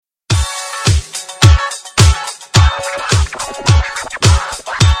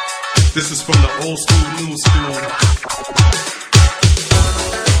This is from the old school, new school.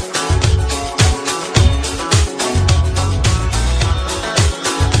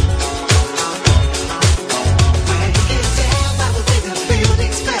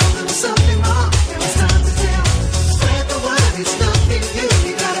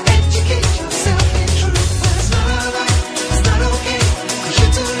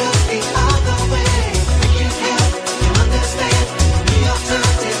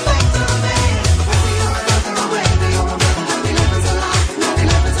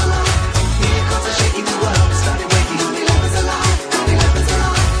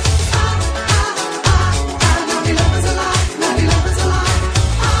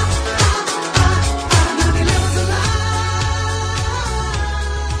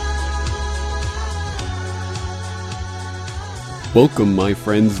 Welcome, my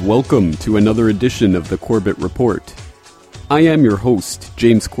friends, welcome to another edition of the Corbett Report. I am your host,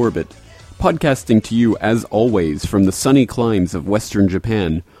 James Corbett, podcasting to you as always from the sunny climes of Western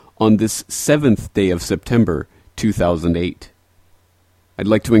Japan on this 7th day of September, 2008. I'd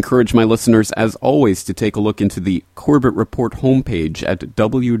like to encourage my listeners, as always, to take a look into the Corbett Report homepage at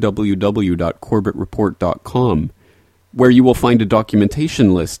www.corbettreport.com, where you will find a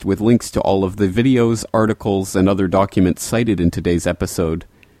documentation list with links to all of the videos, articles, and other documents cited in today's episode,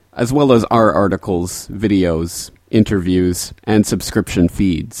 as well as our articles, videos, interviews, and subscription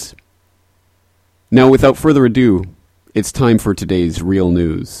feeds. Now, without further ado, it's time for today's real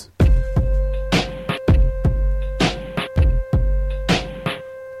news.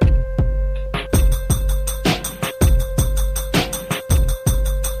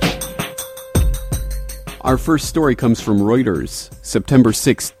 Our first story comes from Reuters, September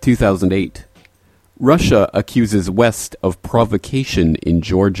 6, 2008. Russia accuses West of provocation in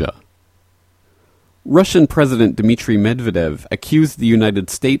Georgia. Russian President Dmitry Medvedev accused the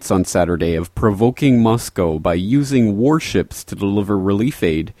United States on Saturday of provoking Moscow by using warships to deliver relief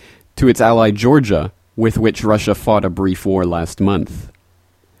aid to its ally Georgia, with which Russia fought a brief war last month.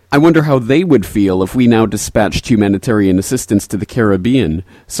 I wonder how they would feel if we now dispatched humanitarian assistance to the Caribbean,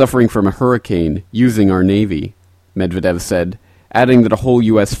 suffering from a hurricane, using our Navy, Medvedev said, adding that a whole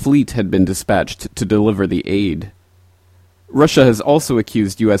U.S. fleet had been dispatched to deliver the aid. Russia has also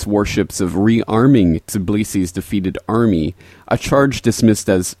accused U.S. warships of rearming Tbilisi's defeated army, a charge dismissed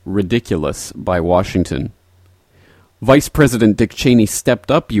as ridiculous by Washington. Vice President Dick Cheney stepped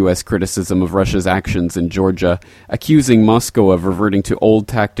up U.S. criticism of Russia's actions in Georgia, accusing Moscow of reverting to old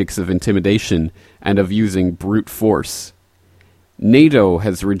tactics of intimidation and of using brute force. NATO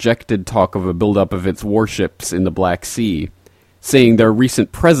has rejected talk of a buildup of its warships in the Black Sea, saying their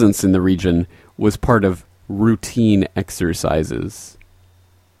recent presence in the region was part of routine exercises.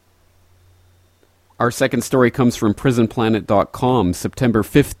 Our second story comes from PrisonPlanet.com, September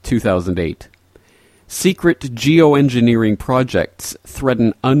 5th, 2008. Secret geoengineering projects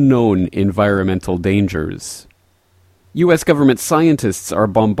threaten unknown environmental dangers. U.S. government scientists are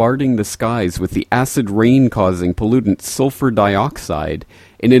bombarding the skies with the acid rain-causing pollutant sulfur dioxide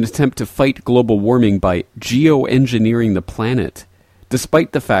in an attempt to fight global warming by geoengineering the planet,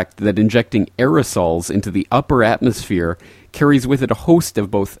 despite the fact that injecting aerosols into the upper atmosphere carries with it a host of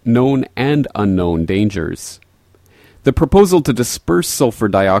both known and unknown dangers. The proposal to disperse sulfur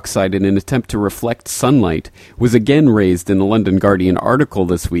dioxide in an attempt to reflect sunlight was again raised in the London Guardian article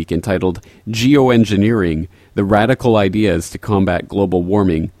this week entitled Geoengineering, the Radical Ideas to Combat Global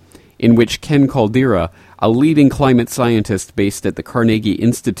Warming, in which Ken Caldeira, a leading climate scientist based at the Carnegie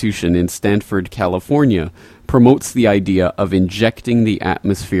Institution in Stanford, California, promotes the idea of injecting the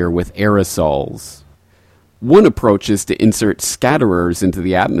atmosphere with aerosols. One approach is to insert scatterers into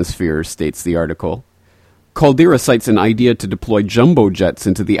the atmosphere, states the article. Caldeira cites an idea to deploy jumbo jets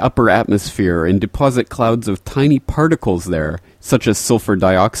into the upper atmosphere and deposit clouds of tiny particles there, such as sulfur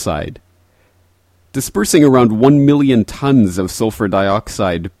dioxide. Dispersing around 1 million tons of sulfur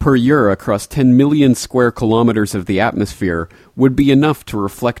dioxide per year across 10 million square kilometers of the atmosphere would be enough to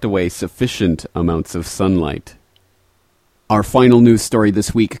reflect away sufficient amounts of sunlight. Our final news story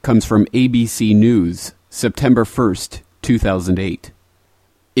this week comes from ABC News, September 1st, 2008.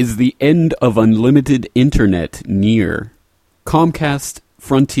 Is the end of unlimited internet near? Comcast,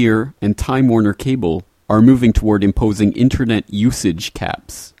 Frontier, and Time Warner Cable are moving toward imposing internet usage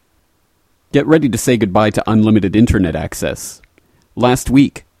caps. Get ready to say goodbye to unlimited internet access. Last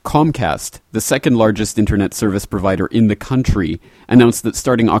week, Comcast, the second largest internet service provider in the country, announced that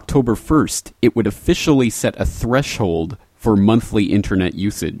starting October 1st, it would officially set a threshold for monthly internet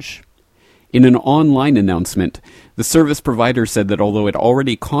usage. In an online announcement, the service provider said that although it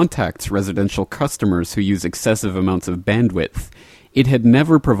already contacts residential customers who use excessive amounts of bandwidth, it had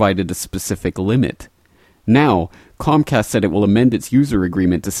never provided a specific limit. Now, Comcast said it will amend its user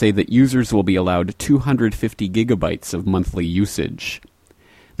agreement to say that users will be allowed 250 gigabytes of monthly usage.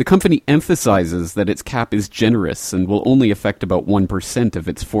 The company emphasizes that its cap is generous and will only affect about 1% of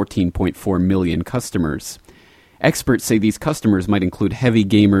its 14.4 million customers. Experts say these customers might include heavy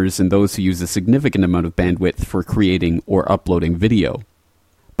gamers and those who use a significant amount of bandwidth for creating or uploading video.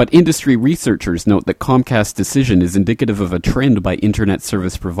 But industry researchers note that Comcast's decision is indicative of a trend by internet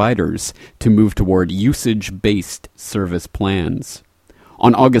service providers to move toward usage-based service plans.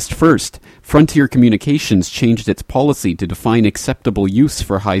 On August 1st, Frontier Communications changed its policy to define acceptable use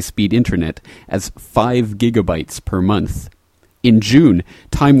for high-speed internet as 5 gigabytes per month. In June,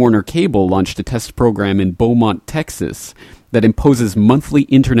 Time Warner Cable launched a test program in Beaumont, Texas, that imposes monthly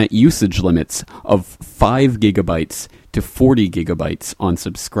internet usage limits of 5 gigabytes to 40 gigabytes on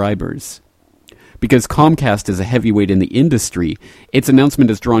subscribers. Because Comcast is a heavyweight in the industry, its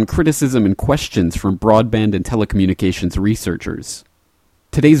announcement has drawn criticism and questions from broadband and telecommunications researchers.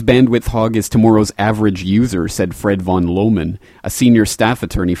 Today's bandwidth hog is tomorrow's average user, said Fred von Lohman, a senior staff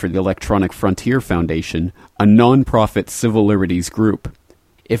attorney for the Electronic Frontier Foundation, a non-profit civil liberties group.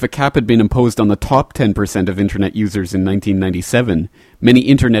 If a cap had been imposed on the top 10% of internet users in 1997, many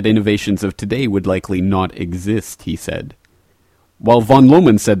internet innovations of today would likely not exist, he said. While von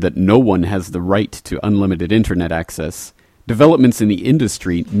Lohman said that no one has the right to unlimited internet access, developments in the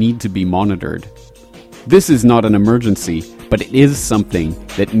industry need to be monitored. This is not an emergency, but it is something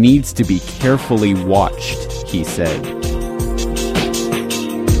that needs to be carefully watched, he said.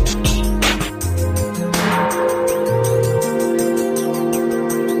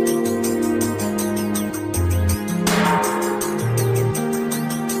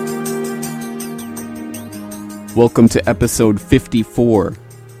 Welcome to episode 54,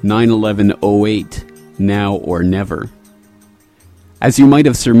 9/11/08, Now or Never. As you might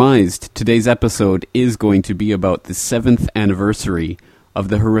have surmised, today's episode is going to be about the 7th anniversary of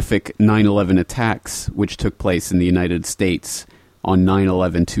the horrific 9/11 attacks which took place in the United States on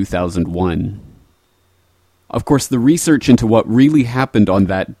 9/11/2001. Of course, the research into what really happened on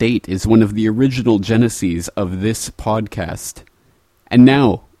that date is one of the original geneses of this podcast. And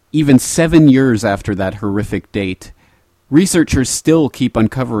now, even 7 years after that horrific date, researchers still keep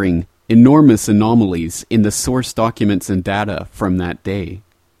uncovering enormous anomalies in the source documents and data from that day.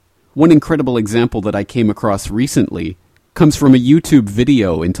 One incredible example that I came across recently comes from a YouTube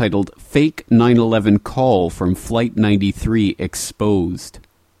video entitled Fake 9/11 Call from Flight 93 Exposed.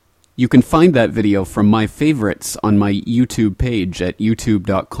 You can find that video from my favorites on my YouTube page at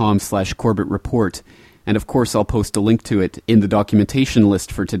youtube.com/CorbettReport, and of course I'll post a link to it in the documentation list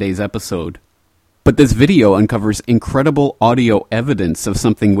for today's episode. But this video uncovers incredible audio evidence of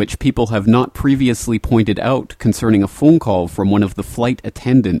something which people have not previously pointed out concerning a phone call from one of the flight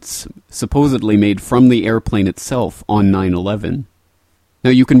attendants, supposedly made from the airplane itself on 9/11. Now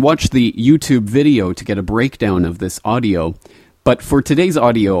you can watch the YouTube video to get a breakdown of this audio, but for today's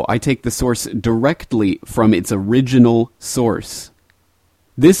audio I take the source directly from its original source.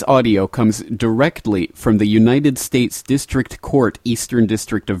 This audio comes directly from the United States District Court, Eastern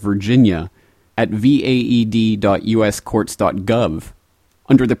District of Virginia, at vaed.uscourts.gov,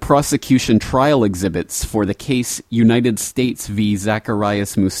 under the prosecution trial exhibits for the case United States v.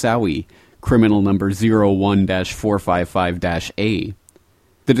 Zacharias Moussaoui, criminal number 01-455-A.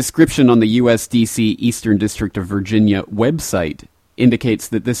 The description on the USDC Eastern District of Virginia website indicates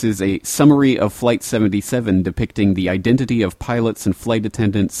that this is a summary of Flight 77 depicting the identity of pilots and flight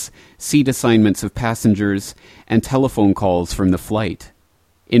attendants, seat assignments of passengers, and telephone calls from the flight.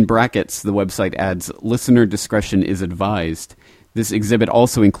 In brackets, the website adds, "Listener discretion is advised." This exhibit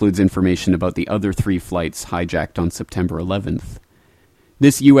also includes information about the other 3 flights hijacked on September 11th.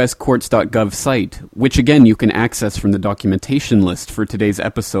 This uscourts.gov site, which again you can access from the documentation list for today's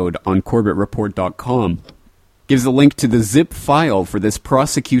episode on CorbettReport.com, gives a link to the zip file for this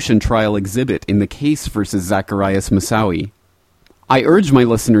prosecution trial exhibit in the case versus Zacharias Moussaoui. I urge my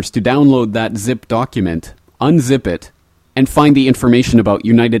listeners to download that zip document, unzip it, and find the information about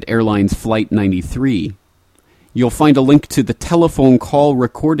United Airlines Flight 93. You'll find a link to the telephone call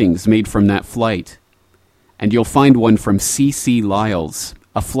recordings made from that flight. And you'll find one from C.C. Lyles,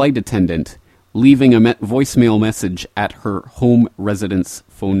 a flight attendant, leaving a voicemail message at her home residence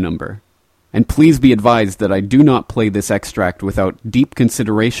phone number. And please be advised that I do not play this extract without deep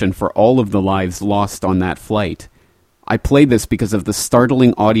consideration for all of the lives lost on that flight. I play this because of the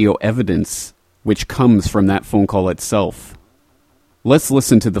startling audio evidence which comes from that phone call itself. Let's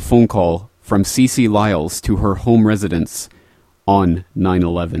listen to the phone call from C.C. Lyles to her home residence on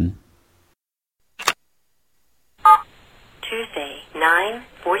 9/11. Tuesday,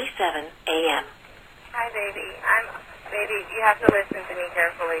 9:47 a.m. Hi, baby. Baby, you have to listen to me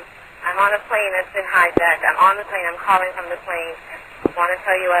carefully. I'm on a plane that's been hijacked. I'm on the plane. I'm calling from the plane. I want to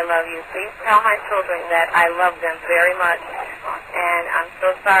tell you I love you. Please tell my children that I love them very much. And I'm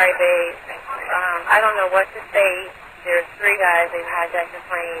so sorry, babe. I don't know what to say. There's 3 guys. They've hijacked the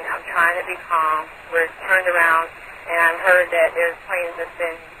plane. I'm trying to be calm. We're turned around, and I've heard that there's planes that's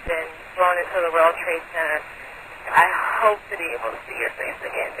been flown into the World Trade Center. I hope to be able to see your face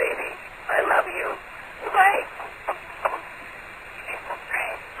again, baby. I love you. Bye.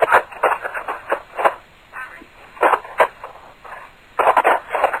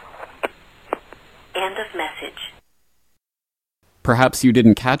 End of message. Perhaps you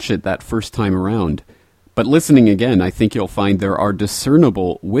didn't catch it that first time around, but listening again, I think you'll find there are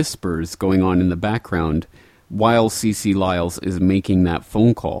discernible whispers going on in the background while CeCe Lyles is making that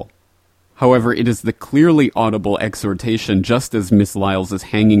phone call. However, it is the clearly audible exhortation just as Miss Lyles is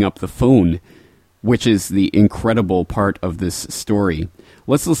hanging up the phone, which is the incredible part of this story.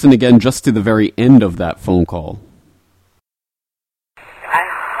 Let's listen again just to the very end of that phone call. I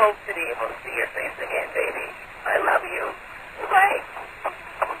hope to be able to see your face again, baby. I love you. Bye.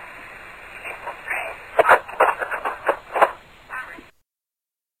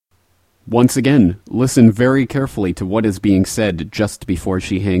 Once again, listen very carefully to what is being said just before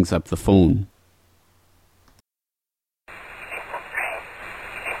she hangs up the phone.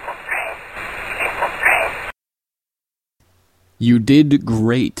 You did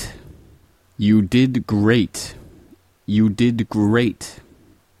great. You did great. You did great.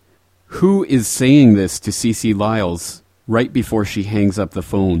 Who is saying this to CeCe Lyles right before she hangs up the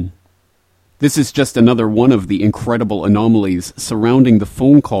phone? This is just another one of the incredible anomalies surrounding the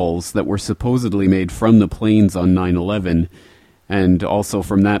phone calls that were supposedly made from the planes on 9/11. And also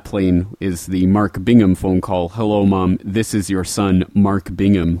from that plane is the Mark Bingham phone call. Hello, Mom. This is your son, Mark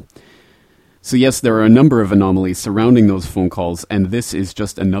Bingham. So yes, there are a number of anomalies surrounding those phone calls, and this is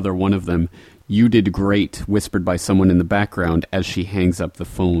just another one of them. You did great, whispered by someone in the background as she hangs up the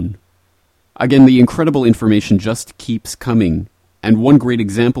phone. Again, the incredible information just keeps coming. And one great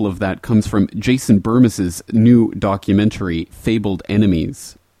example of that comes from Jason Bermas's new documentary, Fabled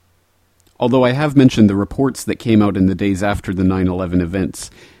Enemies. Although I have mentioned the reports that came out in the days after the 9/11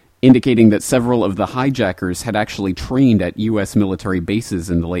 events, indicating that several of the hijackers had actually trained at U.S. military bases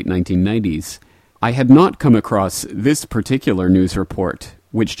in the late 1990s, I had not come across this particular news report,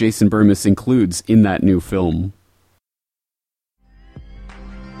 which Jason Bermas includes in that new film.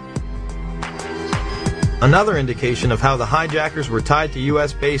 Another indication of how the hijackers were tied to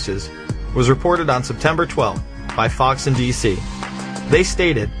U.S. bases was reported on September 12th by Fox in D.C. They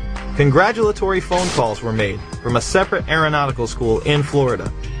stated, congratulatory phone calls were made from a separate aeronautical school in Florida,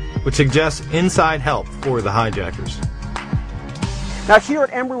 which suggests inside help for the hijackers. Now, here at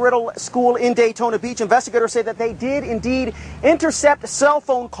Embry-Riddle School in Daytona Beach, investigators say that they did indeed intercept cell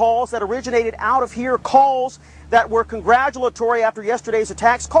phone calls that originated out of here, calls that were congratulatory after yesterday's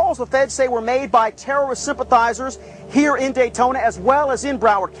attacks, calls the feds say were made by terrorist sympathizers here in Daytona as well as in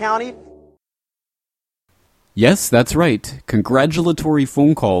Broward County. Yes, that's right. Congratulatory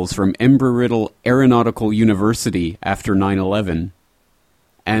phone calls from Embry-Riddle Aeronautical University after 9/11.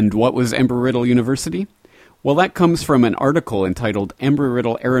 And what was Embry-Riddle University? Well, that comes from an article entitled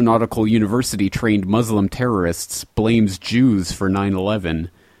Embry-Riddle Aeronautical University Trained Muslim Terrorists Blames Jews for 9/11,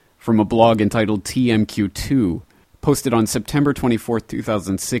 from a blog entitled TMQ2, posted on September 24,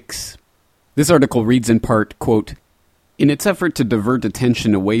 2006. This article reads in part, quote, in its effort to divert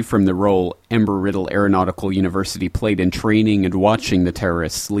attention away from the role Embry-Riddle Aeronautical University played in training and watching the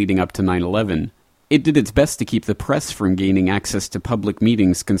terrorists leading up to 9/11, it did its best to keep the press from gaining access to public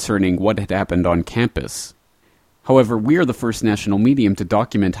meetings concerning what had happened on campus. However, we are the first national medium to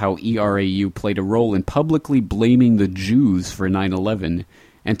document how ERAU played a role in publicly blaming the Jews for 9/11,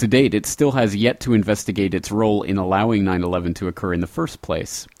 and to date it still has yet to investigate its role in allowing 9/11 to occur in the first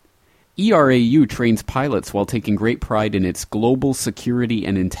place. ERAU trains pilots while taking great pride in its Global Security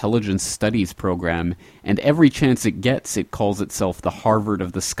and Intelligence Studies program, and every chance it gets, it calls itself the Harvard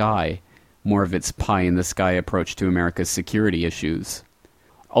of the Sky, more of its pie-in-the-sky approach to America's security issues.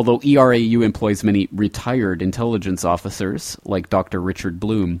 Although ERAU employs many retired intelligence officers, like Dr. Richard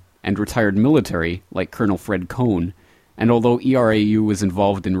Bloom, and retired military, like Colonel Fred Cohn, and although ERAU was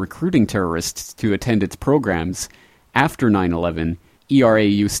involved in recruiting terrorists to attend its programs, after 9/11,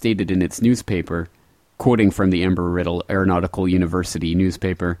 ERAU stated in its newspaper, quoting from the Embry-Riddle Aeronautical University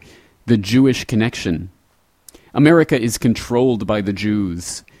newspaper, "The Jewish connection. America is controlled by the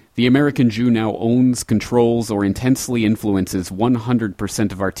Jews. The American Jew now owns, controls, or intensely influences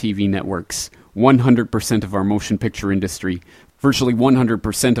 100% of our TV networks, 100% of our motion picture industry, virtually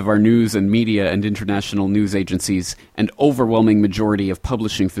 100% of our news and media and international news agencies, an overwhelming majority of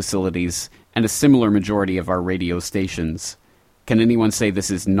publishing facilities, and a similar majority of our radio stations. Can anyone say this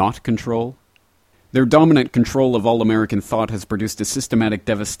is not control? Their dominant control of all American thought has produced a systematic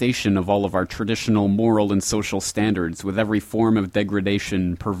devastation of all of our traditional moral and social standards, with every form of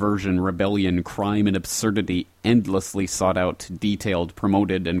degradation, perversion, rebellion, crime, and absurdity endlessly sought out, detailed,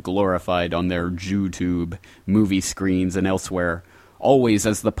 promoted, and glorified on their JewTube, movie screens, and elsewhere, always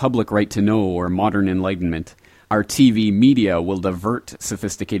as the public right to know or modern enlightenment. Our TV media will divert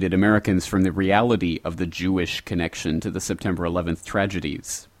sophisticated Americans from the reality of the Jewish connection to the September 11th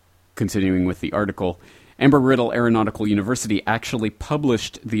tragedies. Continuing with the article, Embry-Riddle Aeronautical University actually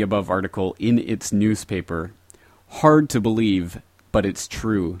published the above article in its newspaper. Hard to believe, but it's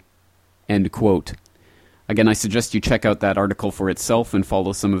true. End quote. Again, I suggest you check out that article for itself and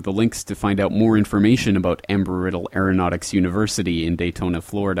follow some of the links to find out more information about Embry-Riddle Aeronautics University in Daytona,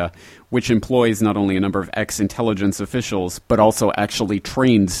 Florida, which employs not only a number of ex-intelligence officials, but also actually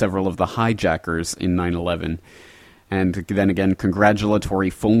trained several of the hijackers in 9/11. And then again, congratulatory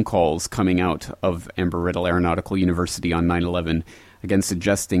phone calls coming out of Embry-Riddle Aeronautical University on 9/11, again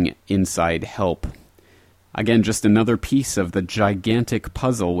suggesting inside help. Again, just another piece of the gigantic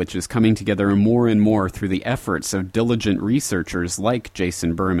puzzle which is coming together more and more through the efforts of diligent researchers like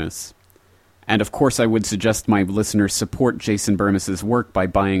Jason Bermas. And of course I would suggest my listeners support Jason Bermas's work by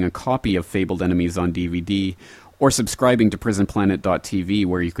buying a copy of Fabled Enemies on DVD, or subscribing to prisonplanet.tv,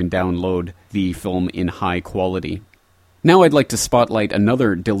 where you can download the film in high quality. Now I'd like to spotlight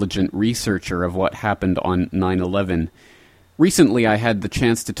another diligent researcher of what happened on 9/11. Recently I had the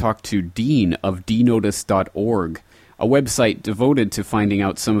chance to talk to Dean of dnotice.org, a website devoted to finding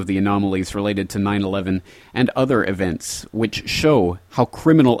out some of the anomalies related to 9/11 and other events, which show how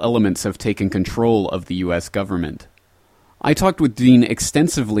criminal elements have taken control of the U.S. government. I talked with Dean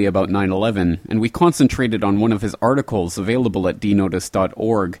extensively about 9/11, and we concentrated on one of his articles available at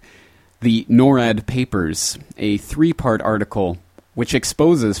dnotice.org, the NORAD Papers, a 3-part article which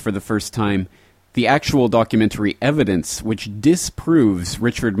exposes for the first time the actual documentary evidence which disproves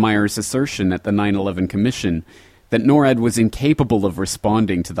Richard Meyer's assertion at the 9/11 Commission that NORAD was incapable of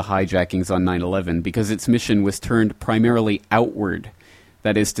responding to the hijackings on 9/11 because its mission was turned primarily outward.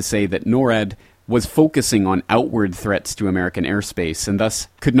 That is to say that NORAD was focusing on outward threats to American airspace and thus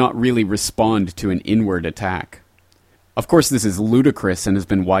could not really respond to an inward attack. Of course, this is ludicrous and has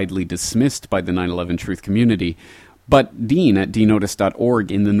been widely dismissed by the 9/11 truth community, but Dean at dnotice.org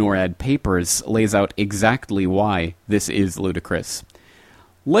in the NORAD Papers lays out exactly why this is ludicrous.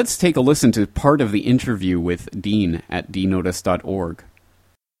 Let's take a listen to part of the interview with Dean at dnotice.org.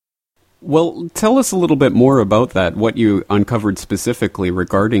 Well, tell us a little bit more about that, what you uncovered specifically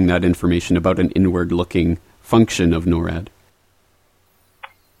regarding that information about an inward-looking function of NORAD.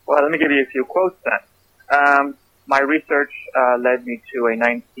 Well, let me give you a few quotes then. My research led me to a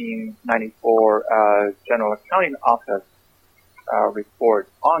 1994 General Accounting Office report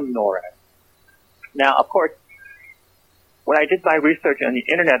on NORAD. Now, of course, when I did my research on the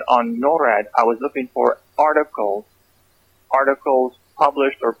internet on NORAD, I was looking for articles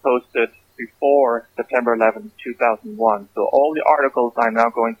published or posted before September 11, 2001. So all the articles I'm now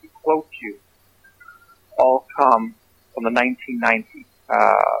going to quote you all come from the 1990s.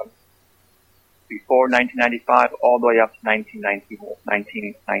 Before 1995, all the way up to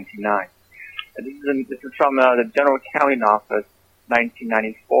 1999. This is from the General Accounting Office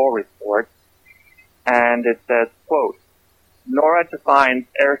 1994 report, and it says, quote, NORAD defines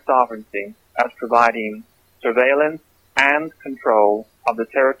air sovereignty as providing surveillance and control of the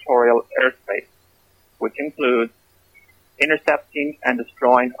territorial airspace, which includes intercepting and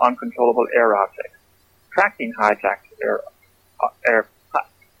destroying uncontrollable air objects, tracking hijacked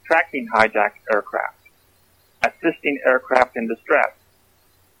aircraft, assisting aircraft in distress,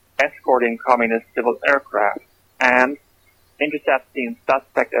 escorting communist civil aircraft, and intercepting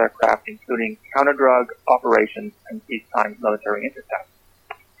suspect aircraft, including counter-drug operations and peacetime military intercepts.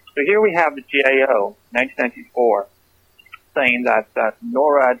 So here we have the GAO, 1994, saying that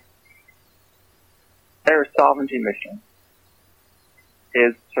NORAD's air sovereignty mission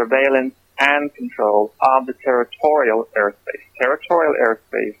is surveillance and control of the territorial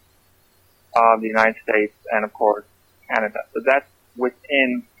airspace of the United States and, of course, Canada. So that's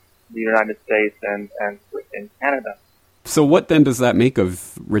within the United States and within Canada. So what then does that make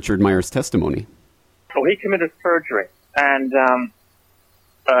of Richard Meyer's testimony? So he committed perjury, and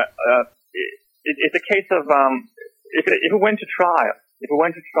it's a case of if it went to trial,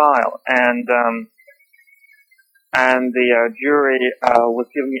 and and the jury was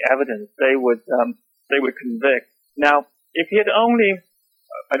giving me evidence, they would convict. Now, if he had only,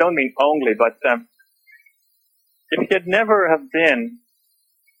 I don't mean only, but if he had never have been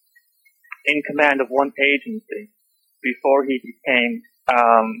in command of one agency before he became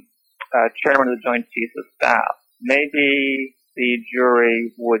chairman of the Joint Chiefs of Staff, maybe the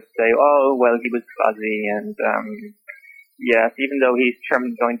jury would say, oh, well, he was fuzzy, and yes, even though he's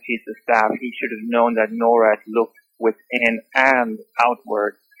chairman of the Joint Chiefs of Staff, he should have known that NORAD looked within and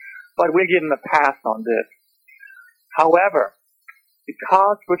outward. But we'll give him a pass on this. However,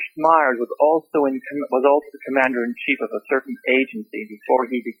 because Richard Myers was also the commander-in-chief of a certain agency before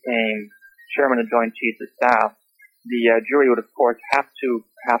he became chairman of the Joint Chiefs of Staff, the jury would, of course,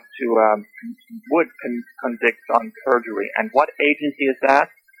 would convict on perjury. And what agency is that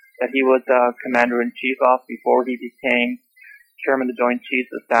he was commander-in-chief of before he became chairman of the Joint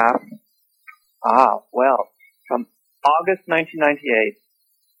Chiefs of Staff? Well, from August 1998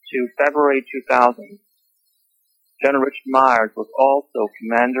 to February 2000, General Richard Myers was also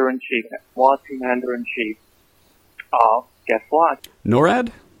commander-in-chief of, guess what?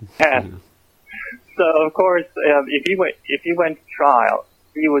 NORAD? Yes. So, of course, if he went to trial,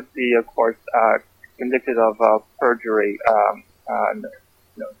 he would be, of course, convicted of perjury.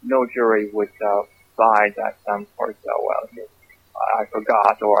 No jury would buy that, of course, well, I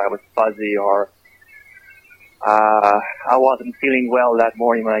forgot, or I was fuzzy, or I wasn't feeling well that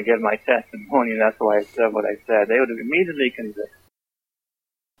morning when I gave my testimony, and that's why I said what I said. They would have immediately convicted.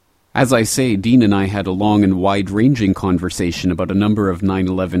 As I say, Dean and I had a long and wide-ranging conversation about a number of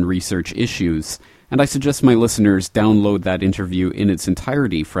 9/11 research issues, and I suggest my listeners download that interview in its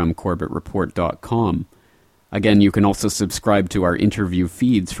entirety from CorbettReport.com. Again, you can also subscribe to our interview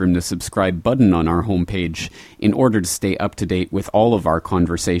feeds from the subscribe button on our homepage in order to stay up to date with all of our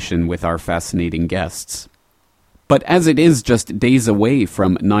conversation with our fascinating guests. But as it is just days away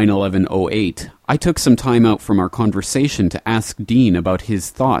from 9/11/08, I took some time out from our conversation to ask Dean about his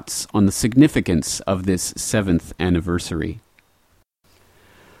thoughts on the significance of this 7th anniversary.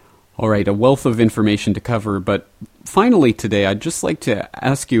 All right, a wealth of information to cover, but finally today I'd just like to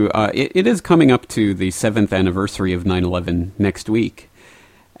ask you, it is coming up to the 7th anniversary of 9/11 next week.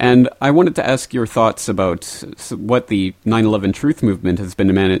 And I wanted to ask your thoughts about what the 9/11 Truth Movement has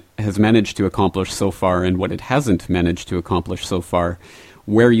managed to accomplish so far, and what it hasn't managed to accomplish so far.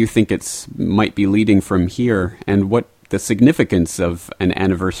 Where you think it might be leading from here, and what the significance of an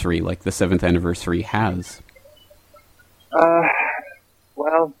anniversary like the 7th anniversary has. Well,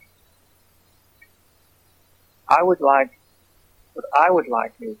 what I would like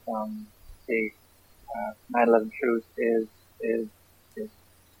is the 9/11 Truth is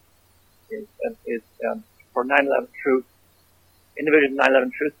for 9/11 Truth, individual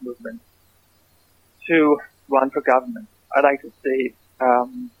 9/11 Truth movement to run for government. I'd like to see,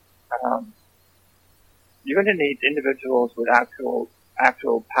 you're going to need individuals with actual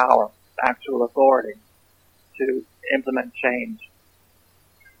power, actual authority to implement change.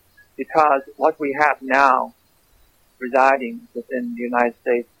 Because what we have now residing within the United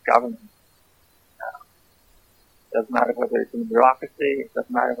States government, doesn't matter whether it's in the bureaucracy, it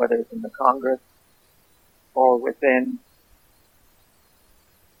doesn't matter whether it's in the Congress, or within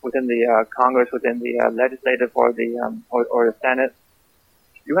the Congress, within the legislative or the Senate.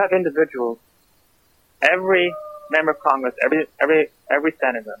 You have individuals, every member of Congress, every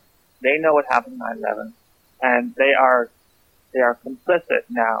senator, they know what happened on 9/11, and they are complicit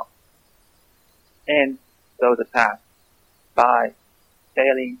now in those attacks by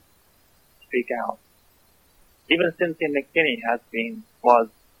failing to speak out. Even Cynthia McKinney was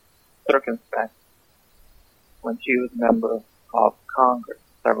circumspect when she was a member of Congress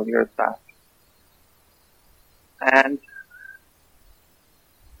several years back. And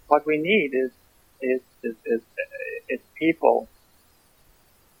what we need is people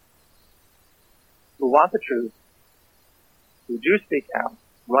who want the truth, who do speak out,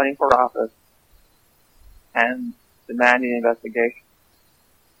 running for office, and demanding investigation.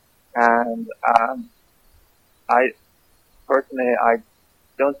 And I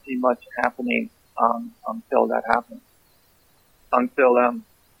don't see much happening until that happens.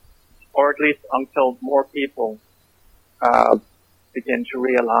 Or at least until more people begin to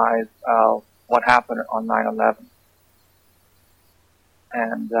realize what happened on 9/11.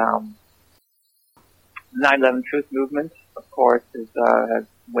 And the 9/11 Truth Movement, of course, has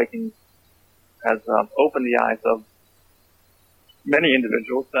opened the eyes of many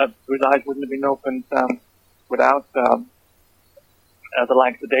individuals whose eyes wouldn't have been opened without the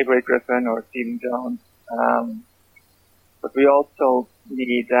likes of David Griffin or Stephen Jones. But we also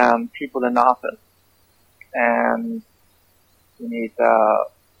need people in office and we need a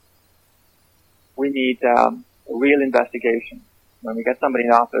real investigation. When we get somebody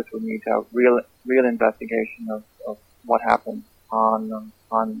in office, we need a real investigation of what happened on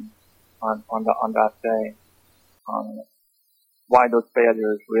that day, why those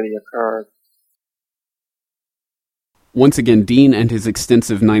failures really occurred. Once again, Dean and his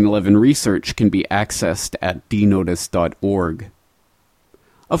extensive 9/11 research can be accessed at dnotice.org.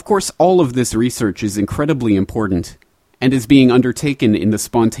 Of course, all of this research is incredibly important and is being undertaken in the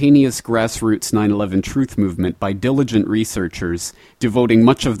spontaneous grassroots 9/11 truth movement by diligent researchers devoting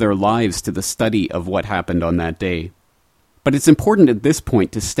much of their lives to the study of what happened on that day. But it's important at this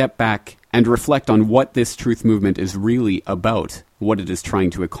point to step back and reflect on what this truth movement is really about, what it is trying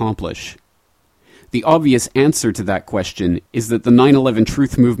to accomplish. The obvious answer to that question is that the 9/11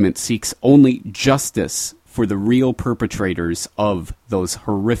 truth movement seeks only justice for the real perpetrators of those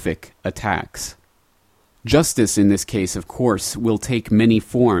horrific attacks. Justice in this case, of course, will take many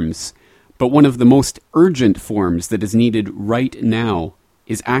forms, but one of the most urgent forms that is needed right now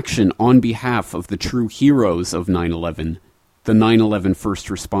is action on behalf of the true heroes of 9/11, the 9/11 first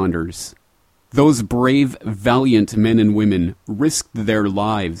responders. Those brave, valiant men and women risked their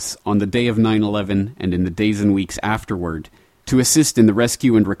lives on the day of 9/11 and in the days and weeks afterward to assist in the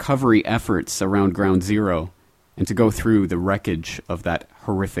rescue and recovery efforts around Ground Zero and to go through the wreckage of that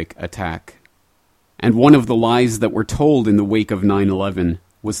horrific attack. And one of the lies that were told in the wake of 9/11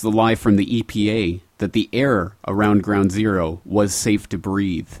 was the lie from the EPA that the air around Ground Zero was safe to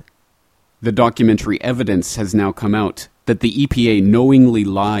breathe. The documentary evidence has now come out that the EPA knowingly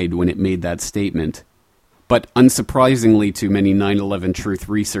lied when it made that statement. But unsurprisingly to many 9/11 truth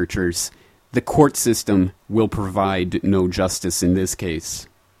researchers, the court system will provide no justice in this case.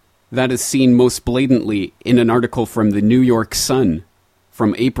 That is seen most blatantly in an article from the New York Sun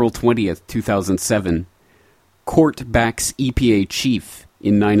from April 20th, 2007. Court backs EPA chief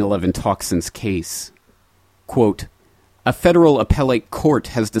in 9/11 toxins case. Quote, "A federal appellate court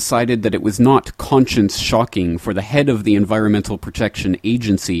has decided that it was not conscience-shocking for the head of the Environmental Protection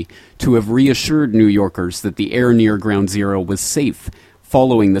Agency to have reassured New Yorkers that the air near Ground Zero was safe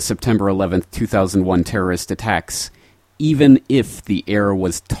following the September 11th, 2001 terrorist attacks, even if the air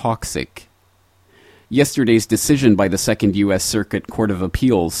was toxic." Yesterday's decision by the Second U.S. Circuit Court of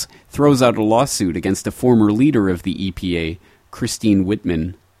Appeals throws out a lawsuit against a former leader of the EPA, Christine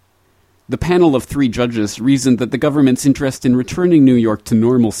Whitman. The panel of 3 judges reasoned that the government's interest in returning New York to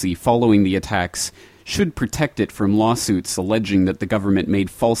normalcy following the attacks should protect it from lawsuits alleging that the government made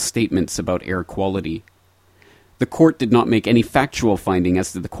false statements about air quality. The court did not make any factual finding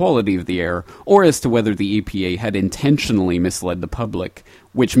as to the quality of the air or as to whether the EPA had intentionally misled the public,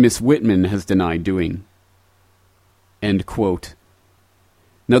 which Ms. Whitman has denied doing. End quote.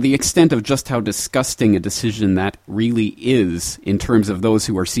 Now, the extent of just how disgusting a decision that really is in terms of those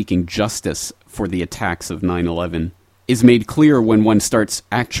who are seeking justice for the attacks of 9/11 is made clear when one starts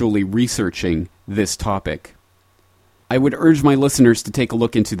actually researching this topic. I would urge my listeners to take a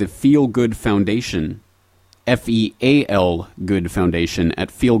look into the Feel Good Foundation, FEAL Good Foundation,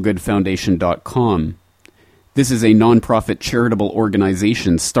 at feelgoodfoundation.com. This is a non-profit charitable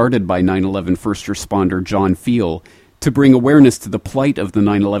organization started by 9/11 first responder John Feel to bring awareness to the plight of the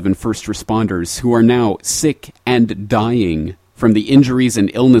 9/11 first responders who are now sick and dying from the injuries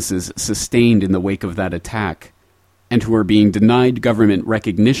and illnesses sustained in the wake of that attack, and who are being denied government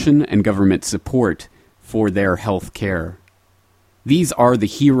recognition and government support for their health care. These are the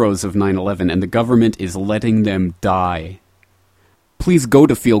heroes of 9/11, and the government is letting them die. Please go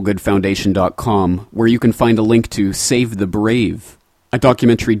to feelgoodfoundation.com, where you can find a link to Save the Brave, a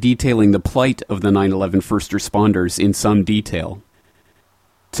documentary detailing the plight of the 9/11 first responders in some detail.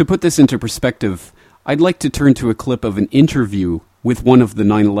 To put this into perspective, I'd like to turn to a clip of an interview with one of the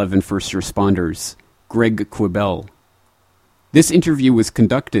 9/11 first responders, Greg Quibell. This interview was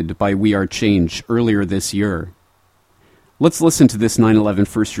conducted by We Are Change earlier this year. Let's listen to this 9/11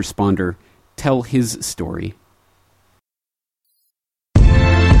 first responder tell his story.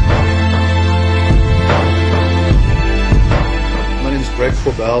 Greg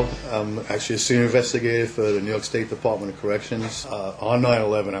Quibell. I'm actually a senior investigator for the New York State Department of Corrections. On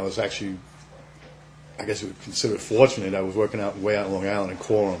 9/11, I was actually, I guess you would consider it fortunate. I was working way out in Long Island in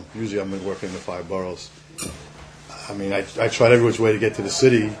Quorum. Usually I'm working in the 5 boroughs. I mean, I tried every which way to get to the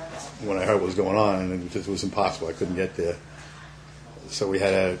city when I heard what was going on, and it just was impossible. I couldn't get there. So we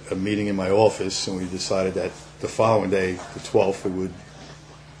had a meeting in my office, and we decided that the following day, the 12th, we would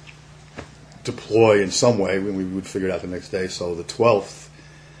deploy in some way, and we would figure it out the next day. So the 12th,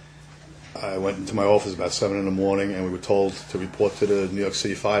 I went into my office about 7 in the morning, and we were told to report to the New York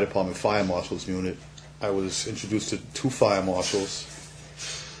City Fire Department Fire Marshal's Unit I was introduced to 2 fire marshals,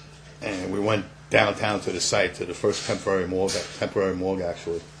 and we went downtown to the site, to the first temporary morgue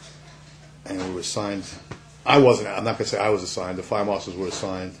actually, and we were assigned. I'm not going to say I was assigned. The fire marshals were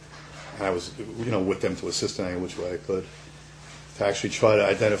assigned, and I was, with them to assist in any which way I could, to actually try to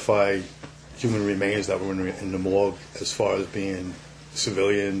identify human remains that were in the morgue, as far as being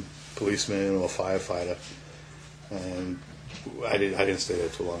civilian, policeman, or firefighter. And I didn't stay there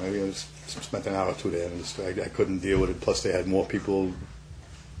too long. I spent an hour or 2 there, and I couldn't deal with it. Plus, they had more people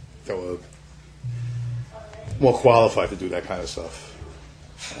that were more qualified to do that kind of stuff.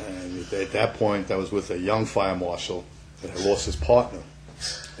 And at that point, I was with a young fire marshal that had lost his partner.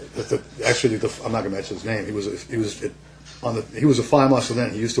 I'm not going to mention his name. He was a fire marshal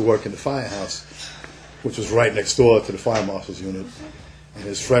then. He used to work in the firehouse, which was right next door to the fire marshal's unit. And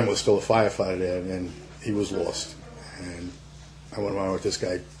his friend was still a firefighter there, and he was lost. And I went around with this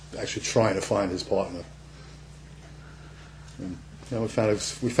guy actually trying to find his partner. And, we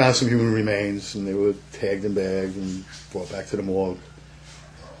found some human remains, and they were tagged and bagged and brought back to the morgue.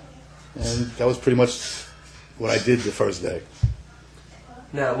 And that was pretty much what I did the first day.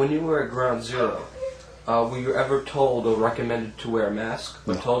 Now, when you were at Ground Zero, were you ever told or recommended to wear a mask?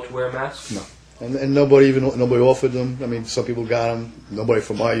 Or told to wear a mask? No. And nobody offered them. I mean, some people got them. Nobody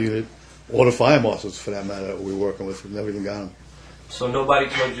from my unit, or the fire marshals for that matter, that we were working with, never even got them. So nobody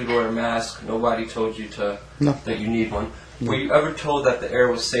told you to wear a mask. Nobody told you that you need one. No. Were you ever told that the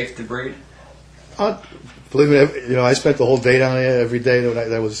air was safe to breathe? Believe me, I spent the whole day down there, every day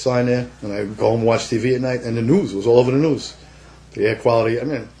that I was assigned there, and I would go home and watch TV at night, and the news was all over the news. The air quality,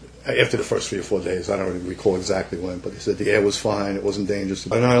 after the first 3 or 4 days, I don't really recall exactly when, but they said the air was fine, it wasn't dangerous.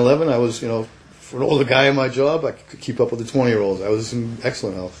 By 9/11, I was, for an older guy in my job, I could keep up with the 20-year-olds. I was in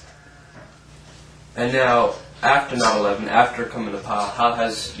excellent health. And now, after 9/11, after coming to POW, how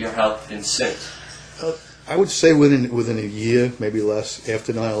has your health been since? I would say within a year, maybe less,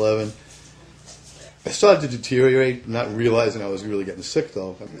 after 9/11, I started to deteriorate, not realizing I was really getting sick,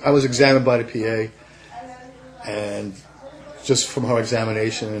 though. I was examined by the PA, and just from her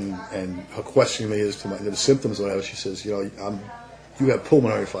examination and her questioning me as to the symptoms or whatever, she says, you have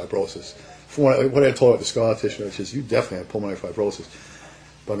pulmonary fibrosis. From what I told her at the scar tissue, she says, you definitely have pulmonary fibrosis.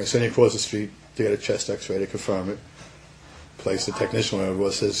 But I'm going to send you across the street to get a chest x-ray to confirm it. Place the technician, whatever it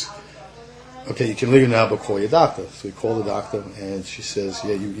was, says, okay, you can leave now, but call your doctor. So we call the doctor, and she says,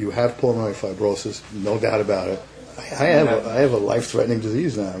 yeah, you have pulmonary fibrosis, no doubt about it. I have a life-threatening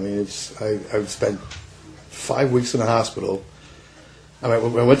disease now. I mean, I've spent 5 weeks in the hospital. I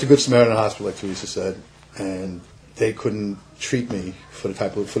went to Good Samaritan Hospital, like Teresa said, and they couldn't treat me for the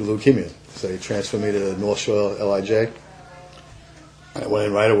leukemia. So they transferred me to North Shore LIJ. I went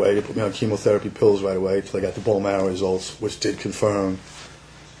in right away. They put me on chemotherapy pills right away until I got the bone marrow results, which did confirm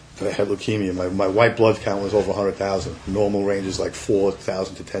that I had leukemia. My white blood count was over 100,000. Normal range is like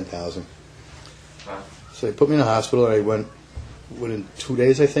 4,000 to 10,000. Wow. So they put me in the hospital, and I went, within 2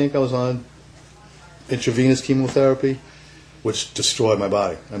 days, I think, I was on intravenous chemotherapy, which destroyed my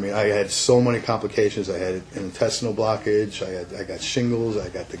body. I mean, I had so many complications. I had an intestinal blockage. I got shingles. I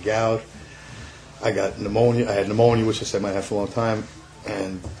got the gout. I got pneumonia. I had pneumonia, which I said I might have for a long time.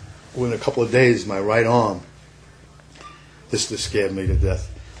 And within a couple of days, my right arm, this scared me to death.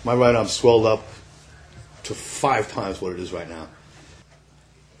 My right arm swelled up to 5 times what it is right now.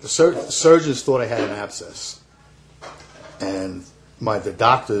 The surgeons thought I had an abscess. And my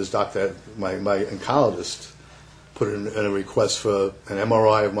oncologist put in a request for an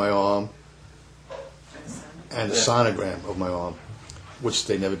MRI of my arm and a sonogram of my arm, which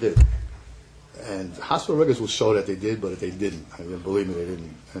they never did. And hospital records will show that they did, but they didn't. I mean, believe me, they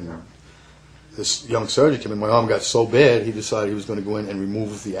didn't. And this young surgeon came in. My arm got so bad, he decided he was going to go in and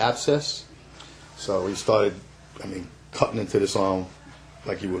remove the abscess. So he started, cutting into this arm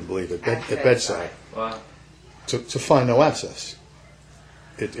like you wouldn't believe it, at bedside. Wow. To find no abscess.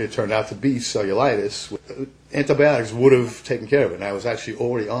 It turned out to be cellulitis. Antibiotics would have taken care of it, and I was actually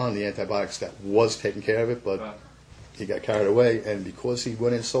already on the antibiotics that was taking care of it, but he got carried away, and because he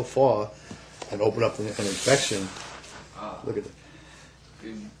went in so far and opened up an infection, look at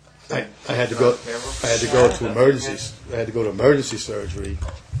that. I had to go to emergency. I had to go to emergency surgery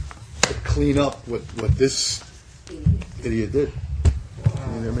to clean up what this idiot did. You know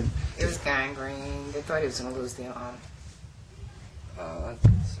what I mean? It was gangrene. They thought he was going to lose the arm.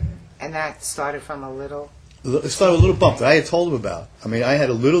 And that started from a little. It started with a little bump that I had told him about. I mean, I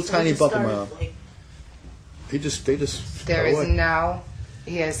had a little tiny bump in my arm. They just. There is no.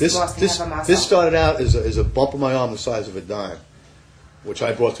 He has lost half of muscle. This started out as a bump in my arm the size of a dime, which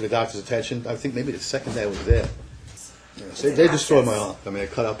I brought to the doctor's attention. I think maybe the second day I was there. Yes, they destroyed my arm. I mean, they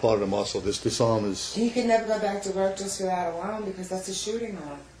cut out part of the muscle. This arm is... He could never go back to work just without a arm because that's a shooting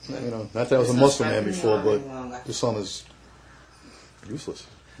arm. You know, not that I was a muscle man before, but this arm is useless.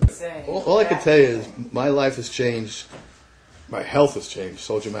 All I can tell you is my life has changed. My health has changed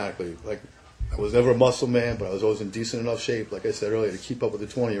so dramatically. Like, I was never a muscle man, but I was always in decent enough shape, like I said earlier, to keep up with the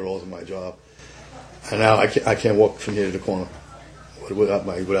 20-year-olds in my job. And now I can't walk from here to the corner without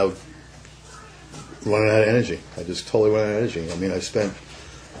running out of energy. I just totally run out of energy. I mean, I spent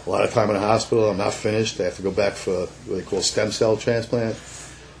a lot of time in the hospital. I'm not finished. I have to go back for what they call stem cell transplant,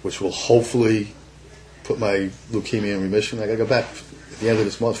 which will hopefully put my leukemia in remission. I got to go back at the end of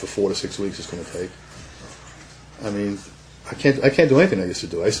this month for 4 to 6 weeks. It's going to take. I mean, I can't do anything I used to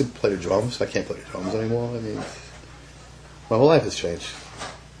do. I used to play the drums. I can't play the drums anymore. I mean, my whole life has changed,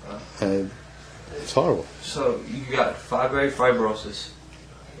 and it's horrible. So you got fibroid fibrosis,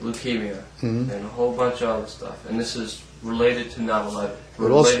 leukemia, and a whole bunch of other stuff, and this is related to 9/11.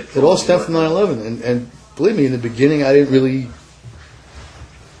 It all stemmed from 9/11, and believe me, in the beginning, I didn't really.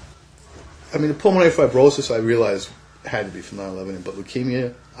 I mean, the pulmonary fibrosis I realized had to be from 9/11, but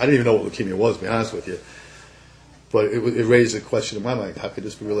leukemia, I didn't even know what leukemia was, to be honest with you. But it raised a question in my mind: how could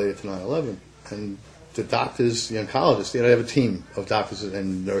this be related to 9/11? And the doctors, the oncologists, they have a team of doctors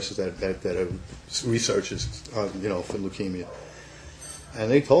and nurses that are researchers, for leukemia.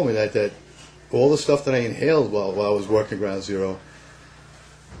 And they told me that all the stuff that I inhaled while I was working Ground Zero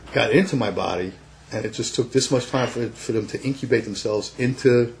got into my body, and it just took this much time for them to incubate themselves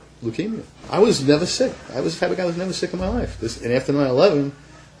into leukemia. I was never sick. I was the type of guy who was never sick in my life. And after 9/11,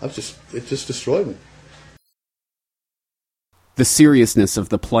 it just destroyed me. The seriousness of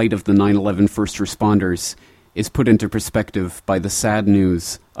the plight of the 9/11 first responders is put into perspective by the sad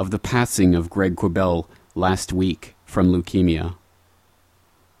news of the passing of Greg Quibell last week from leukemia.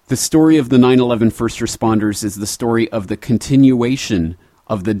 The story of the 9/11 first responders is the story of the continuation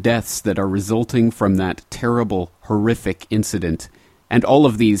of the deaths that are resulting from that terrible, horrific incident. And all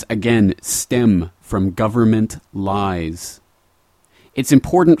of these, again, stem from government lies. It's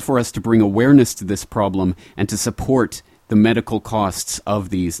important for us to bring awareness to this problem and to support the medical costs of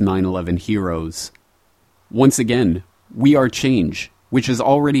these 9/11 heroes. Once again, We Are Change, which has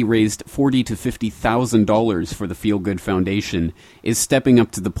already raised $40,000 to $50,000 for the Feel Good Foundation, is stepping up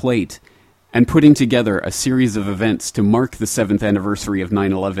to the plate and putting together a series of events to mark the 7th anniversary of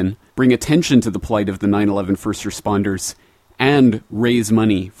 9/11, bring attention to the plight of the 9/11 first responders, and raise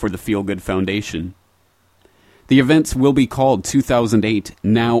money for the Feel Good Foundation. The events will be called 2008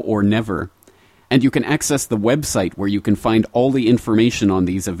 Now or Never, and you can access the website where you can find all the information on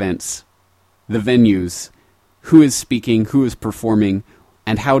these events, the venues, who is speaking, who is performing,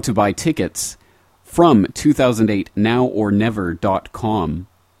 and how to buy tickets from 2008nowornever.com.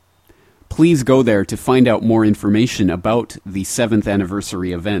 Please go there to find out more information about the 7th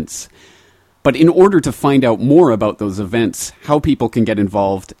anniversary events. But in order to find out more about those events, how people can get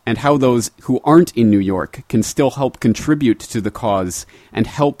involved, and how those who aren't in New York can still help contribute to the cause and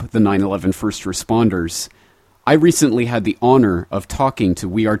help the 9/11 first responders, I recently had the honor of talking to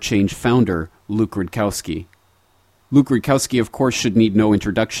We Are Change founder Luke Rudkowski. Luke Rudkowski, of course, should need no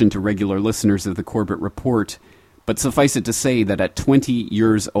introduction to regular listeners of the Corbett Report, but suffice it to say that at 20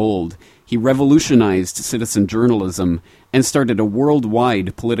 years old, he revolutionized citizen journalism and started a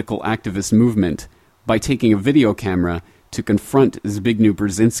worldwide political activist movement by taking a video camera to confront Zbigniew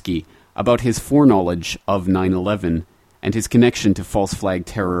Brzezinski about his foreknowledge of 9/11 and his connection to false flag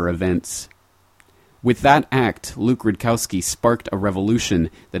terror events. With that act, Luke Rudkowski sparked a revolution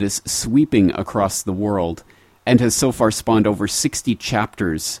that is sweeping across the world and has so far spawned over 60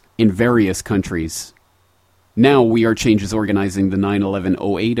 chapters in various countries. Now We Are Change is organizing the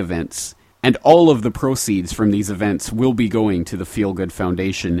 9/11-08 events, and all of the proceeds from these events will be going to the Feel Good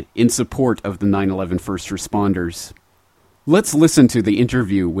Foundation in support of the 9/11 first responders. Let's listen to the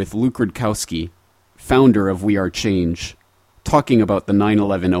interview with Luke Rudkowski, founder of We Are Change, talking about the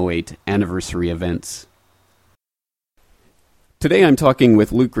 9/11-08 anniversary events. Today I'm talking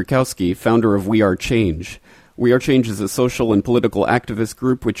with Luke Rudkowski, founder of We Are Change. We Are Change is a social and political activist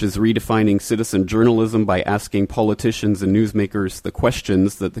group which is redefining citizen journalism by asking politicians and newsmakers the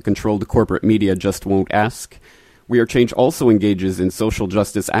questions that the controlled corporate media just won't ask. We Are Change also engages in social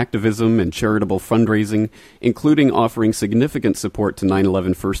justice activism and charitable fundraising, including offering significant support to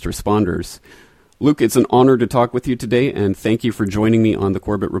 9/11 first responders. Luke, it's an honor to talk with you today, and thank you for joining me on the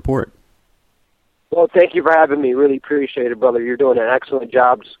Corbett Report. Well, thank you for having me. Really appreciate it, brother. You're doing an excellent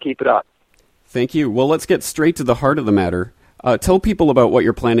job. Just keep it up. Thank you. Well, let's get straight to the heart of the matter. Tell people about what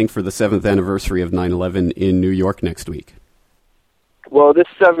you're planning for the 7th anniversary of 9/11 in New York next week. Well, this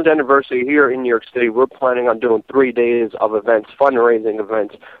 7th anniversary here in New York City, we're planning on doing 3 days of events, fundraising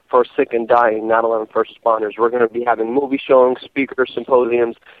events for sick and dying 9/11 first responders. We're going to be having movie showings, speaker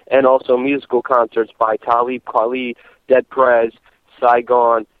symposiums, and also musical concerts by Talib Kweli, Dead Prez,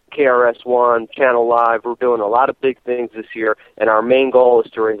 Saigon, KRS-One, Channel Live. We're doing a lot of big things this year, and our main goal is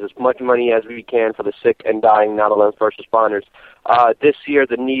to raise as much money as we can for the sick and dying 9/11 first responders. This year,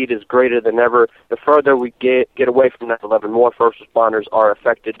 the need is greater than ever. The further we get away from 9/11, more first responders are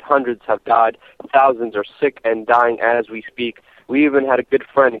affected. Hundreds have died. Thousands are sick and dying as we speak. We even had a good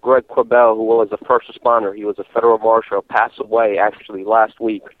friend, Greg Quibell, who was a first responder. He was a federal marshal, pass away actually last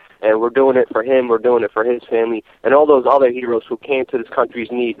week. And we're doing it for him, we're doing it for his family, and all those other heroes who came to this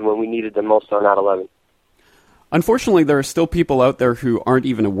country's need when we needed them most on 9/11. Unfortunately, there are still people out there who aren't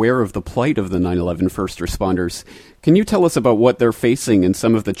even aware of the plight of the 9/11 first responders. Can you tell us about what they're facing and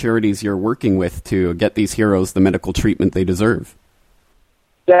some of the charities you're working with to get these heroes the medical treatment they deserve?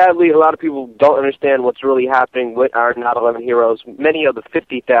 Sadly, a lot of people don't understand what's really happening with our 9/11 heroes. Many of the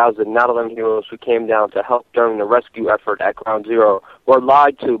 50,000 9/11 heroes who came down to help during the rescue effort at Ground Zero were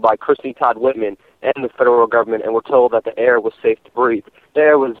lied to by Christy Todd Whitman and the federal government and were told that the air was safe to breathe. The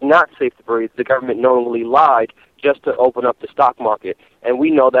air was not safe to breathe. The government knowingly lied just to open up the stock market. And we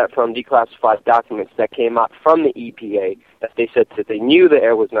know that from declassified documents that came out from the EPA, that they said that they knew the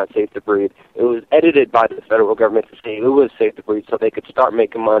air was not safe to breathe. It was edited by the federal government to say it was safe to breathe so they could start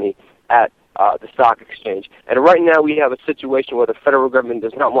making money at the stock exchange. And right now we have a situation where the federal government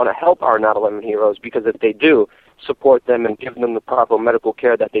does not want to help our 9/11 heroes, because if they do support them and give them the proper medical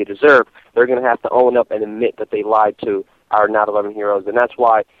care that they deserve, they're going to have to own up and admit that they lied to our 9/11 heroes. And that's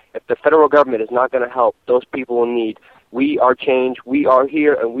why if the federal government is not going to help those people in need, we are change. We are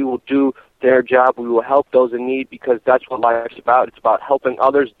here, and we will do their job. We will help those in need, because that's what life's about. It's about helping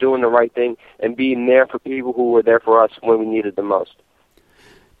others, doing the right thing, and being there for people who were there for us when we needed them most.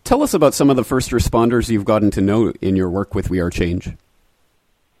 Tell us about some of the first responders you've gotten to know in your work with We Are Change.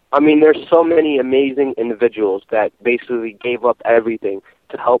 I mean, there's so many amazing individuals that basically gave up everything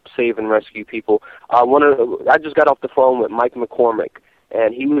to help save and rescue people. I just got off the phone with Mike McCormick,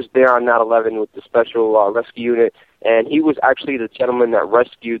 and he was there on 9/11 with the Special Rescue Unit, and he was actually the gentleman that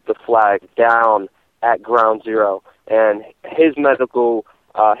rescued the flag down at Ground Zero. And his medical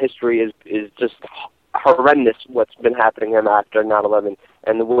history is just horrendous, what's been happening to him after 9/11,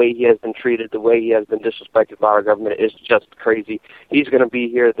 and the way he has been treated, the way he has been disrespected by our government is just crazy. He's going to be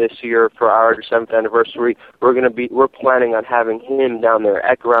here this year for our 7th anniversary. We're planning on having him down there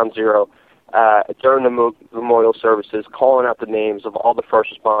at Ground Zero during the memorial services, calling out the names of all the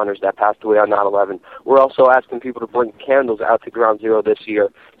first responders that passed away on 9/11. We're also asking people to bring candles out to Ground Zero this year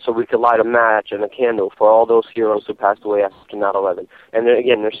so we could light a match and a candle for all those heroes who passed away after 9/11. And then,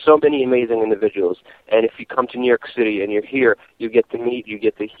 again, there's so many amazing individuals. And if you come to New York City and you're here, you get to meet, you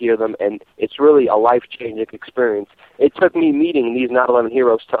get to hear them, and it's really a life-changing experience. It took me meeting these 9/11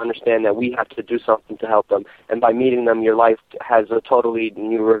 heroes to understand that we have to do something to help them. And by meeting them, your life has a totally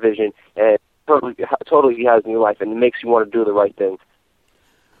new revision, and totally has new life, and it makes you want to do the right thing.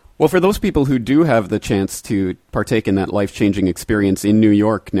 Well, for those people who do have the chance to partake in that life-changing experience in New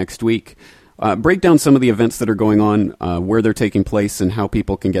York next week, break down some of the events that are going on, where they're taking place, and how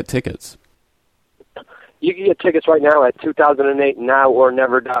people can get tickets. You can get tickets right now at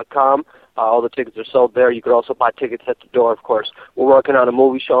 2008nowornever.com. All the tickets are sold there. You could also buy tickets at the door, of course. We're working on a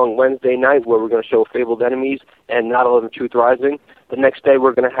movie showing Wednesday night where we're going to show Fabled Enemies and 9/11 Truth Rising. The next day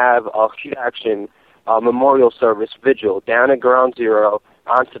we're going to have a huge action memorial service vigil down at Ground Zero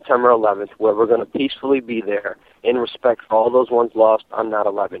on September 11th, where we're going to peacefully be there in respect for all those ones lost on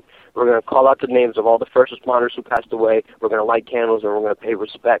 9/11. We're going to call out the names of all the first responders who passed away. We're going to light candles, and we're going to pay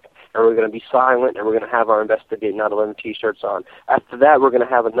respect. And we're going to be silent, and we're going to have our Investigate 9/11 T-shirts on. After that, we're going to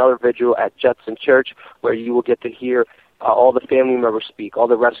have another vigil at Judson Church, where you will get to hear all the family members speak, all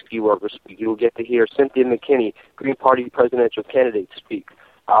the rescue workers speak. You will get to hear Cynthia McKinney, Green Party presidential candidate, speak.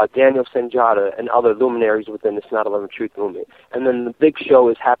 Daniel Sanjata, and other luminaries within this 9/11 Truth movement. And then the big show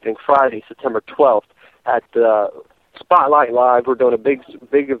is happening Friday, September 12th, at Spotlight Live. We're doing a big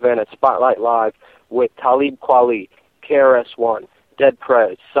event at Spotlight Live with Talib Kweli, KRS-One, Dead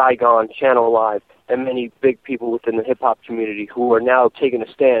Prez, Saigon, Channel Live, and many big people within the hip-hop community who are now taking a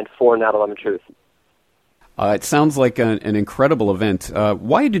stand for 9/11 Truth. It sounds like an incredible event.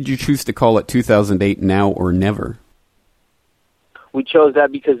 Why did you choose to call it 2008 Now or Never? We chose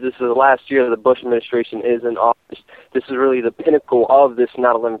that because this is the last year the Bush administration is in office. This is really the pinnacle of this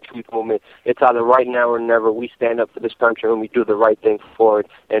 9/11 Truth movement. It's either right now or never. We stand up for this country and we do the right thing for it,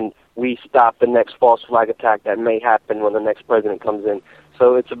 and we stop the next false flag attack that may happen when the next president comes in.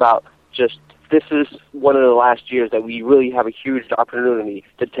 So it's about just this is one of the last years that we really have a huge opportunity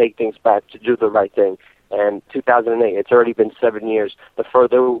to take things back, to do the right thing. And 2008, it's already been 7 years. The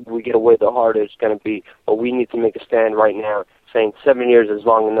further we get away, the harder it's going to be. But we need to make a stand right now, saying 7 years is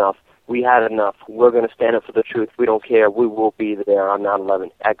long enough. We had enough. We're going to stand up for the truth. We don't care. We will be there on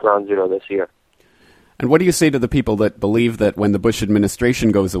 9/11 at Ground Zero this year. And what do you say to the people that believe that when the Bush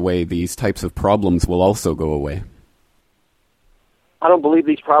administration goes away, these types of problems will also go away? I don't believe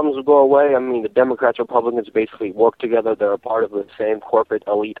these problems will go away. I mean, the Democrats and Republicans basically work together. They're a part of the same corporate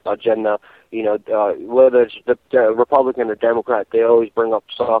elite agenda. You know, whether it's the Republican or Democrat, they always bring up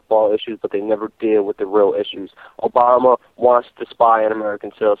softball issues, but they never deal with the real issues. Obama wants to spy on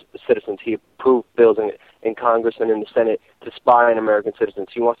American citizens. He approved bills in Congress and in the Senate to spy on American citizens.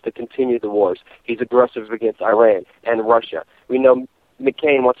 He wants to continue the wars. He's aggressive against Iran and Russia. We know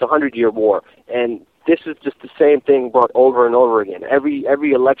McCain wants a 100-year war, and this is just the same thing brought over and over again.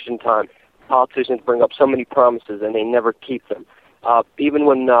 Every election time, politicians bring up so many promises and they never keep them. Even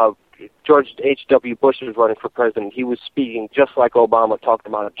when George H.W. Bush was running for president, he was speaking just like Obama,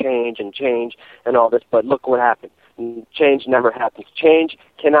 talking about change and all this. But look what happened. Change never happens. Change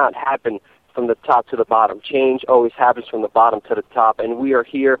cannot happen from the top to the bottom. Change always happens from the bottom to the top. And we are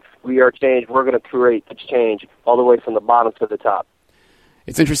here. We are change. We're going to create the change all the way from the bottom to the top.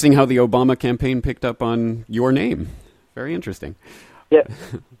 It's interesting how the Obama campaign picked up on your name. Very interesting. Yeah,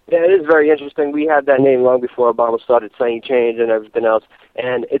 it is very interesting. We had that name long before Obama started saying change and everything else.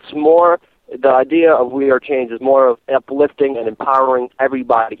 And it's more, the idea of We Are Change is more of uplifting and empowering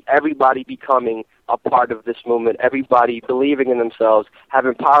everybody becoming a part of this movement, everybody believing in themselves,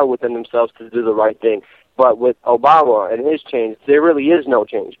 having power within themselves to do the right thing. But with Obama and his change, there really is no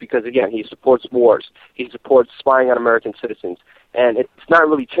change because, again, he supports wars. He supports spying on American citizens. And it's not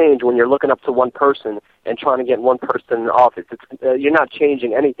really change when you're looking up to one person and trying to get one person in office. You're not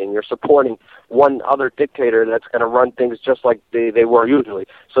changing anything. You're supporting one other dictator that's going to run things just like they were usually.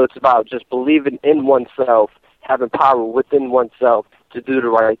 So it's about just believing in oneself, having power within oneself to do the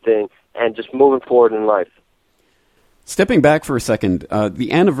right thing, and just moving forward in life. Stepping back for a second,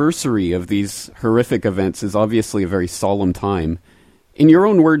 the anniversary of these horrific events is obviously a very solemn time. In your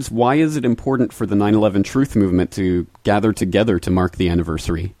own words, why is it important for the 9/11 Truth Movement to gather together to mark the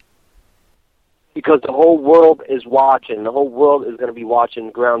anniversary? Because the whole world is watching. The whole world is going to be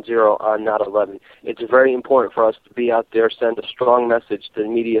watching Ground Zero on 9/11. It's very important for us to be out there, send a strong message to the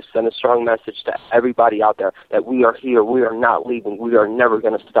media, send a strong message to everybody out there that we are here, we are not leaving, we are never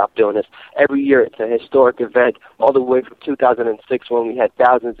going to stop doing this. Every year it's a historic event, all the way from 2006 when we had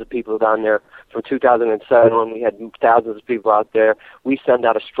thousands of people down there, from 2007 when we had thousands of people out there. We send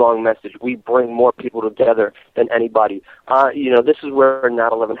out a strong message. We bring more people together than anybody. This is where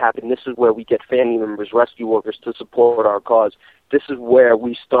 9/11 happened. This is where we get family members, rescue workers to support our cause. This is where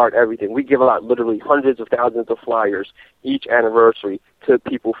we start everything. We give out literally hundreds of thousands of flyers each anniversary to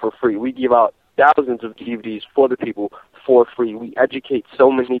people for free. We give out thousands of DVDs for the people for free. We educate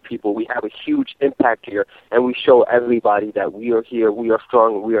so many people. We have a huge impact here, and we show everybody that we are here, we are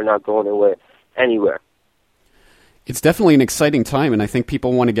strong, and we are not going away anywhere. It's definitely an exciting time, and I think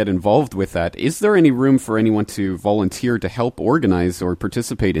people want to get involved with that. Is there any room for anyone to volunteer to help organize or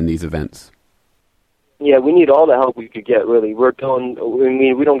participate in these events? Yeah, we need all the help we could get, really. We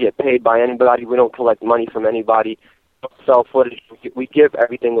don't get paid by anybody. We don't collect money from anybody. We don't sell footage. We give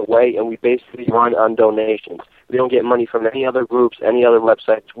everything away, and we basically run on donations. We don't get money from any other groups, any other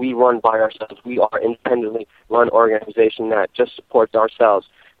websites. We run by ourselves. We are an independently run organization that just supports ourselves.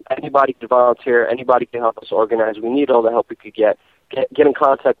 Anybody can volunteer. Anybody can help us organize. We need all the help we could get. Get in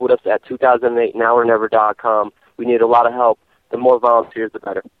contact with us at 2008nowornever.com. We need a lot of help. The more volunteers, the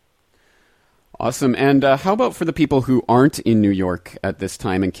better. Awesome. And how about for the people who aren't in New York at this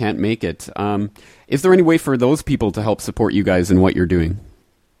time and can't make it? Is there any way for those people to help support you guys in what you're doing?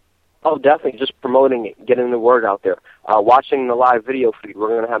 Oh, definitely. Just promoting it, getting the word out there. Watching the live video feed. We're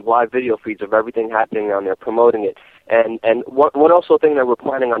going to have live video feeds of everything happening on there, promoting it. And one also thing that we're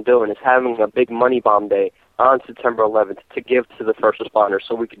planning on doing is having a big money bomb day on September 11th to give to the first responders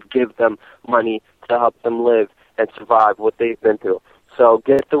so we could give them money to help them live and survive what they've been through. So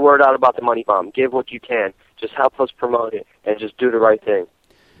get the word out about the money bomb. Give what you can. Just help us promote it and just do the right thing.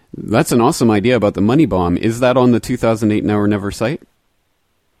 That's an awesome idea about the money bomb. Is that on the 2008 Now or Never site?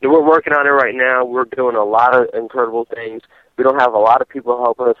 Yeah, we're working on it right now. We're doing a lot of incredible things. We don't have a lot of people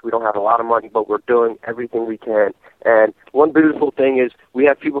helping us. We don't have a lot of money, but we're doing everything we can. And one beautiful thing is we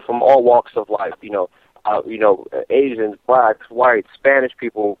have people from all walks of life, Asians, blacks, whites, Spanish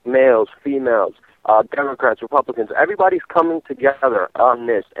people, males, females, Democrats, Republicans, everybody's coming together on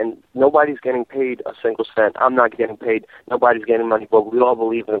this, and nobody's getting paid a single cent. I'm not getting paid. Nobody's getting money, but we all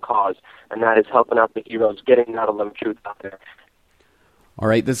believe in the cause, and that is helping out the heroes, getting 9/11 truth out there. All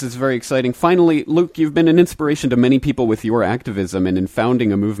right, this is very exciting. Finally, Luke, you've been an inspiration to many people with your activism and in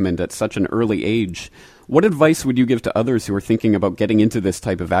founding a movement at such an early age. What advice would you give to others who are thinking about getting into this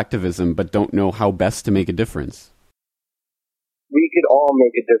type of activism but don't know how best to make a difference? We could all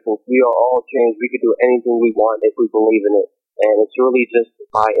make a difference. We are all changed. We could do anything we want if we believe in it. And it's really just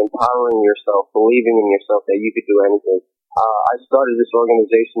by empowering yourself, believing in yourself that you could do anything. I started this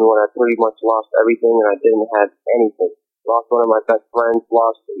organization when I pretty much lost everything and I didn't have anything. Lost one of my best friends,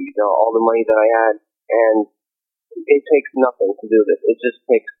 lost all the money that I had, and it takes nothing to do this. It just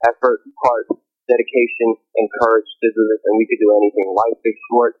takes effort, heart, dedication, and courage to do this, and we could do anything. Life is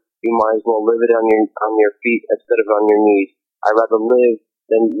short. You might as well live it on your feet instead of on your knees. I'd rather live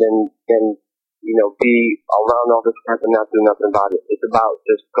than be around all this crap and not do nothing about it. It's about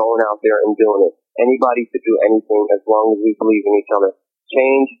just going out there and doing it. Anybody could do anything as long as we believe in each other.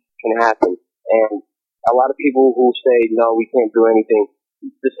 Change can happen. And a lot of people who say, no, we can't do anything,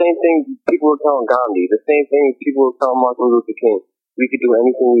 the same thing people were telling Gandhi, the same thing people were telling Martin Luther King. We could do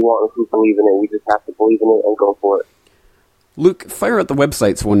anything we want if we believe in it. We just have to believe in it and go for it. Luke, fire out the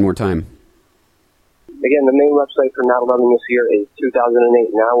websites one more time. Again, the main website for 9/11 this year is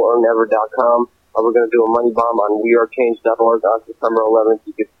 2008 nowornever.com. We're going to do a money bomb on wearechange.org on September 11th.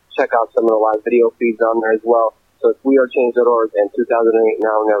 You can check out some of the live video feeds on there as well. So it's wearechange.org and 2008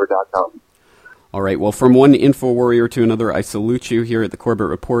 nowornever.com. All right, well, from one info warrior to another, I salute you here at the Corbett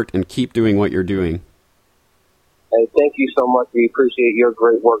Report, and keep doing what you're doing. Hey, thank you so much. We appreciate your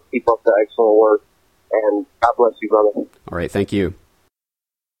great work. Keep up the excellent work, and God bless you, brother. All right, thank you.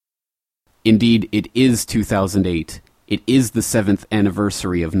 Indeed, it is 2008. It is the 7th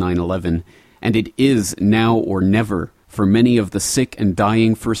anniversary of 9/11, and it is now or never for many of the sick and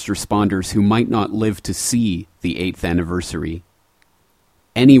dying first responders who might not live to see the 8th anniversary.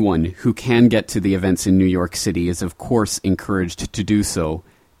 Anyone who can get to the events in New York City is, of course, encouraged to do so,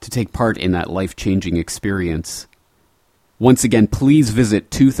 to take part in that life-changing experience. Once again, please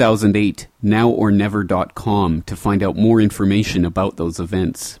visit 2008nowornever.com to find out more information about those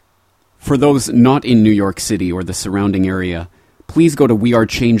events. For those not in New York City or the surrounding area, please go to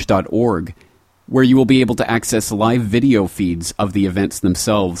wearechange.org, where you will be able to access live video feeds of the events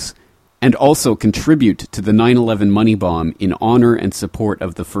themselves, and also contribute to the 9/11 money bomb in honor and support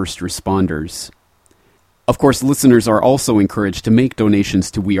of the first responders. Of course, listeners are also encouraged to make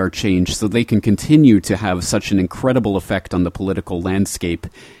donations to We Are Change so they can continue to have such an incredible effect on the political landscape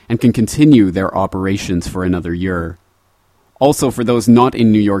and can continue their operations for another year. Also, for those not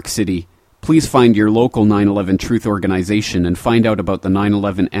in New York City, please find your local 9/11 Truth organization and find out about the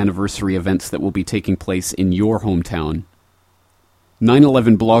 9/11 anniversary events that will be taking place in your hometown.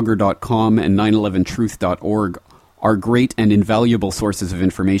 911blogger.com and 911truth.org are great and invaluable sources of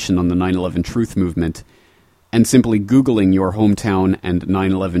information on the 9/11 Truth movement, and simply Googling your hometown and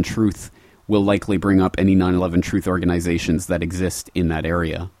 9/11 Truth will likely bring up any 9/11 Truth organizations that exist in that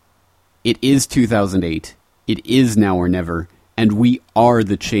area. It is 2008. It is now or never, and we are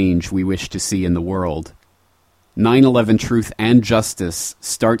the change we wish to see in the world. 9/11 Truth and Justice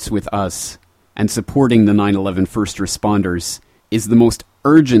starts with us, and supporting the 9/11 first responders is the most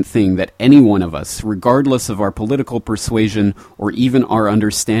urgent thing that any one of us, regardless of our political persuasion or even our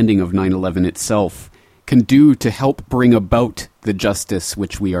understanding of 9/11 itself, can do to help bring about the justice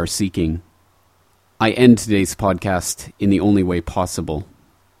which we are seeking. I end today's podcast in the only way possible.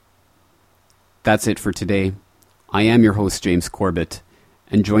 That's it for today. I am your host, James Corbett,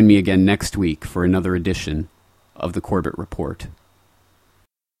 and join me again next week for another edition of the Corbett Report.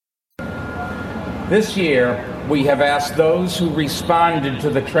 This year, we have asked those who responded to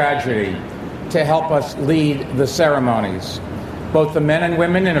the tragedy to help us lead the ceremonies, both the men and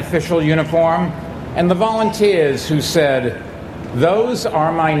women in official uniform and the volunteers who said, "Those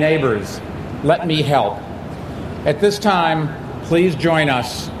are my neighbors, let me help." At this time, please join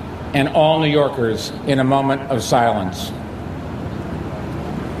us and all New Yorkers in a moment of silence.